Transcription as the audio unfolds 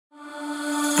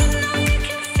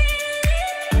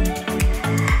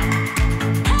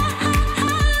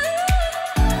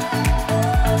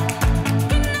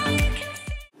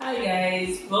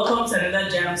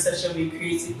session with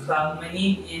Creative Cloud. My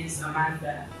name is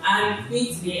Amanda, and with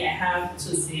me today I have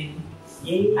Tosin.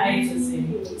 Hi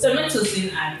Tosin. So I met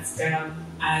Tosin at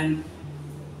and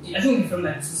I think we filmed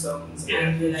like 2 songs,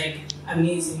 and they're like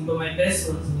amazing. But my best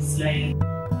was like.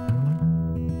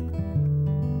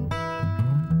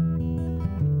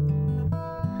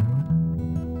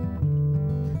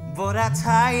 But I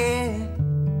tired.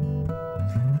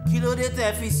 Kilo de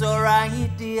te fi sora yin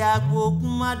di agbo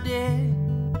kumade.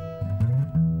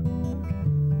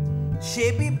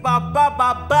 Shebi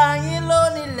baba yin lo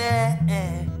nile.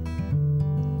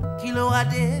 Kilo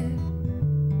ade.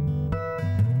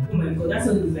 Oh my god, that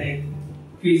song is like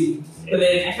crazy. But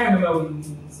then I can't remember what it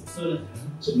means. So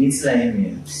midline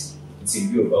means it's a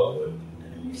view about word,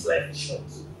 and it means like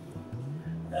short.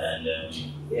 And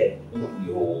yeah, don't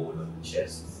be hold on the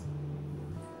chest.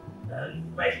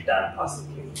 And my dad passed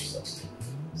away a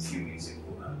few weeks ago,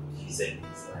 and he said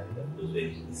it's like those were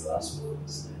his last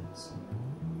words. And so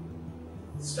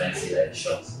he's trying to say like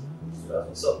short. So that's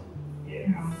what's up.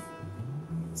 Yeah.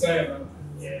 Sorry about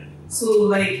that. Yeah. So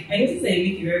like I noticed that you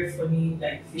make a very funny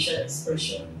like facial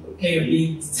expression when you're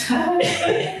being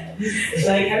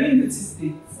like have you noticed it?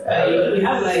 You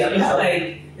have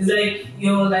like it's like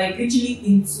you're like literally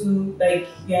into like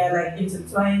like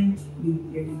intertwined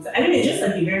with your guitar. I mean it's just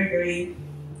like a very, very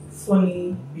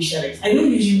funny facial expression. I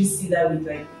don't usually see that with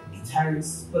like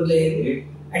guitarists, but then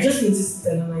I just noticed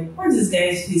it and I'm like, why is this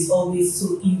guy's face always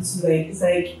so into like it's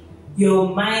like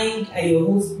your mind and your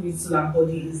whole spirit, soul and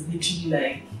body is literally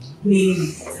like playing the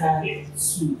guitar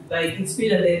too. Like it's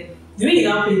weird and then the way you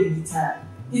now play the guitar,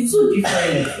 it's so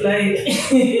different. Like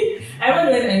I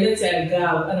remember when I met a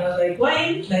girl and I was like,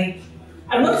 why like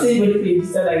I'm not saying anybody play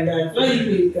guitar like that. Why do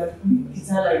you play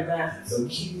guitar like that?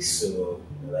 Okay, so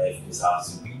life just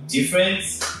has to be different.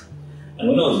 And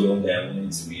when I was younger, I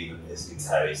wanted to be the best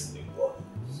guitarist in the world.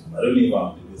 I don't know if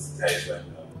I'm the best guitarist right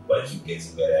now, but I keep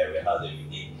getting better. I rehearse every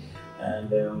day.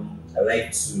 And I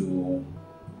like to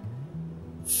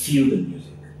feel the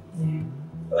music.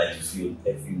 I like to feel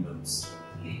every note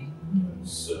play.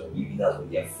 So maybe that's what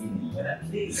they're feeling when I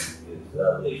play. That's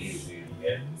what it is, really.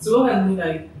 Yeah. So what has been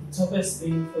like the toughest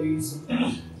thing for you so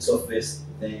far? Toughest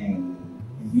thing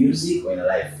in music or in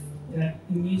life? Yeah,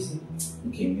 in music.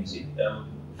 Okay, music.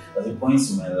 At the point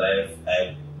in my life,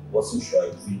 I wasn't sure I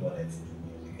really wanted to do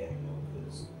music anymore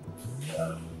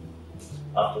because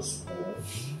after school,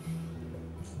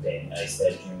 then I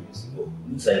started doing music. But it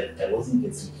looks like I wasn't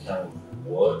getting the kind of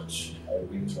what I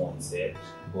really wanted.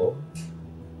 But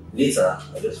later,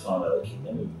 I just found out, okay,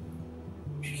 let me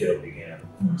pick it up again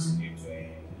and continue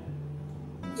doing.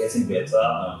 I'm getting better,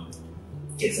 I'm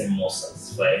getting more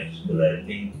satisfied. Because I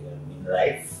think in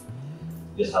life,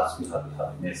 you just have to be happy.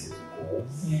 Happiness is the goal.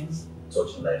 Yes.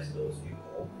 Touching life is also the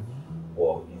goal.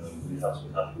 But you know, you really have to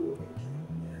be happy with what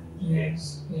you're doing.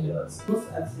 Yes. Yes. Most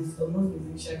artists or most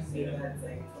musicians say that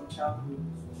like from childhood.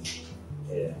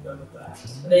 Yeah.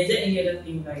 But is there any other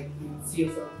thing like you see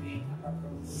yourself doing apart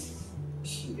from music?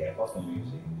 Yeah, apart from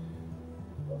music.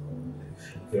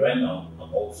 Okay, right now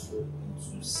I'm also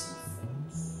into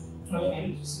seafood. Okay.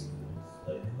 Into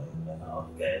seafood. Like our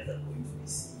guys are going to the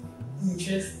sea.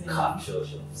 Interesting. Capture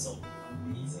some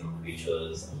amazing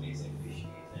creatures, amazing fishes,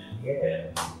 and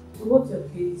yeah. So what's your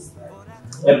playlist like?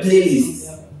 My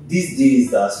playlist these days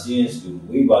that's changed to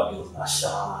way back it was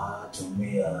Asha,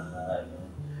 Tomea.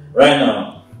 Right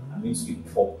now I'm into the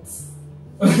pop,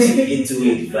 into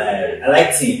the vibe. I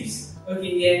like teams.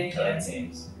 Okay, yeah. I like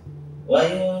teams. Why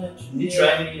you wanna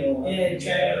try me? Or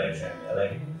Yeah, I like try me. I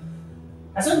like it.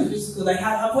 I saw the physical, like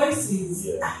her voice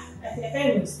is I can't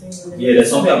even explain it. Yeah, there's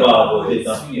something about her, there's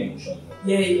nothing emotional.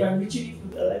 Yeah, you can literally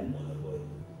I like Burna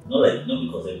Boy. Not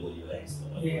because everybody likes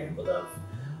Burna Boy, but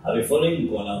I've been following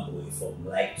Burna Boy from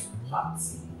like to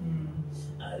party.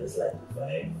 And I just like the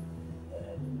vibe.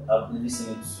 And I've been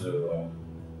listening to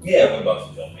I went back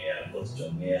to John Mayer because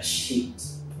John Mayer shaped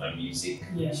my music,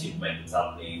 shaped my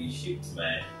guitar playing, shaped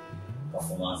my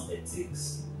performance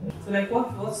ethics. So like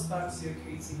what sparks your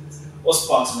creativity? What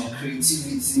sparks my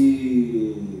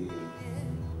creativity?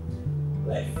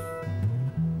 Life.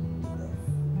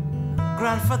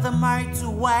 Grandfather married 2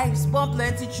 wives, born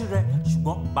plenty children.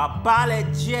 Ṣùgbọ́n bàbá lè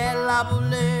jẹ́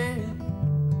lábúlé.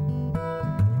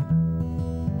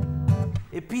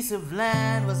 A piece of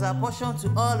land was apportioned to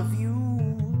all of you,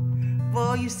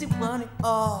 but you still want it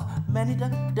all. Many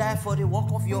that die for the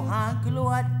work of your hand. Kí ló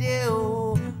wá dé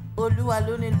o? Olúwa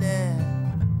ló nílẹ̀,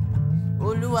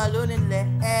 Olúwa ló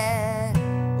nílẹ̀,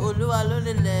 Olúwa ló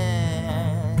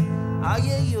nílẹ̀.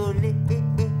 Ayé yóò lé.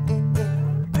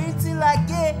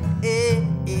 Like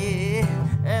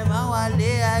ẹ máa wà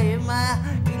lé ayé máa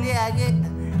ilé ayé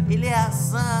ilé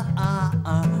asán,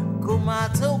 kò máa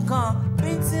tó kan,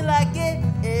 bíntín láyé,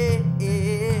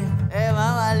 ẹ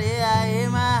máa wà lé ayé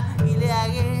má, ilé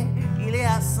ayé, ilé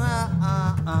asán,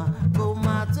 kò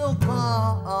máa tó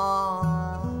kan.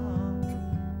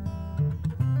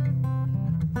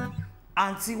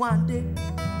 Àǹtí Wándé,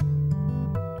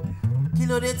 kí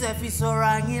ló dé tẹ́ fi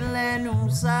sọ̀rọ̀ yín lẹ́nu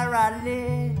sára lé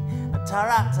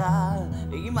tààràtà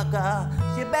èyí mà ga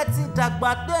ṣe bẹ́ẹ̀ ti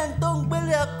dàgbà tó ń tó ń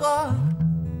gbélé ẹ̀kọ́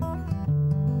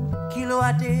kí ló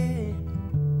wá dé.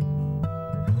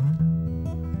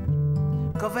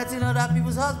 Confessing other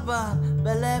people's husband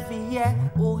bẹ̀lẹ̀ fi yẹ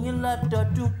oyin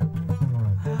lọ́dọọdún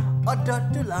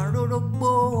ọdọọdún là ń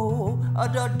rórógbó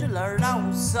ọdọọdún là ń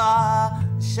ráwùsá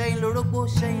ṣẹ́yìn lórógbó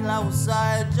ṣẹ́yìn láwùsá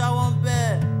ẹ jáwọ́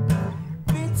bẹ́ẹ̀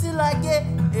bíntí láyé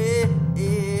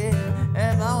ẹ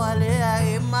máa wà lé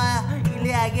ayé má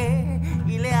ilé ayé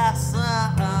ilé asán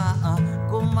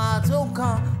kò máa tó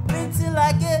nǹkan bíntí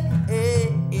láyé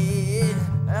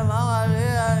ẹ máa wà lé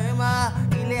ayé má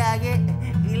ilé ayé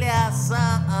ilé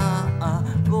asán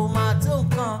kò máa tó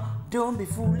nǹkan. Don't be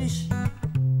foolish,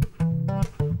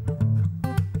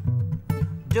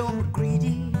 don't be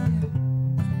greedy,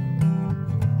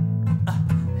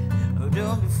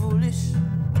 don't be foolish.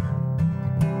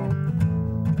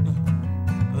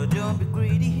 Don't be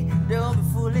greedy, don't be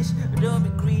foolish, don't be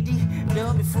greedy,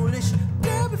 don't be foolish,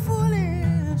 don't be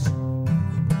foolish.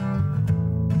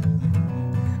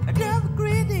 Don't be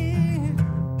greedy,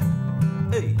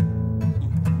 hey.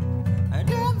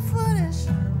 Don't be foolish,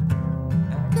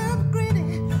 don't be greedy,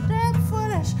 don't be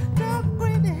foolish, don't be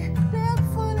greedy, don't be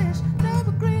foolish, don't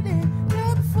be greedy,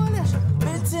 don't be foolish.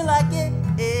 Bíntí láyé,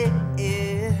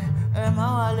 ẹ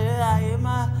máa wà lé ayé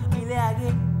má ilé ayé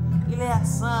ilé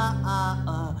asán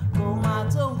kò máa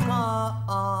tó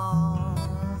nǹkan.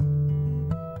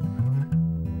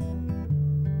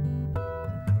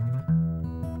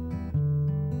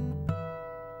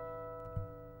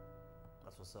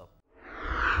 That's what's up.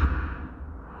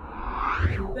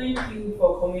 Thank you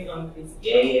for coming on this.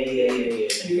 Yeah.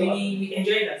 We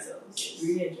enjoyed ourselves. We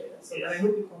really enjoyed ourselves. Yes. And I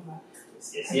hope you come back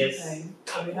Yes. anytime.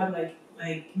 And we have like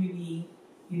maybe,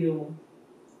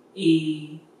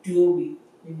 a duo with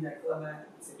maybe like other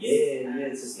artists.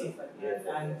 And stuff like that.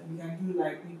 Yeah. And we can do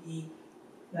like maybe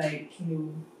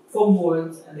form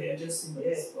words and then just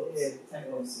sports type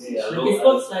of Yeah,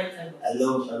 sports type of I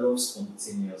love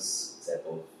spontaneous type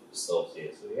of stuff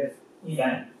here. So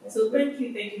Yeah. fine. So thank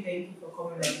you for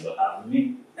coming Thanks on. for having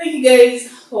me. Thank you guys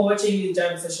for watching this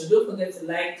jam session. Don't forget to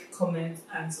like, comment,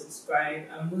 and subscribe,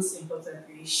 and most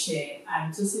importantly, share.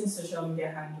 And Tosin's social media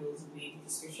handles will be in the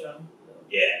description below.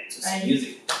 Yeah, to see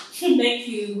music. Thank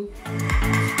you.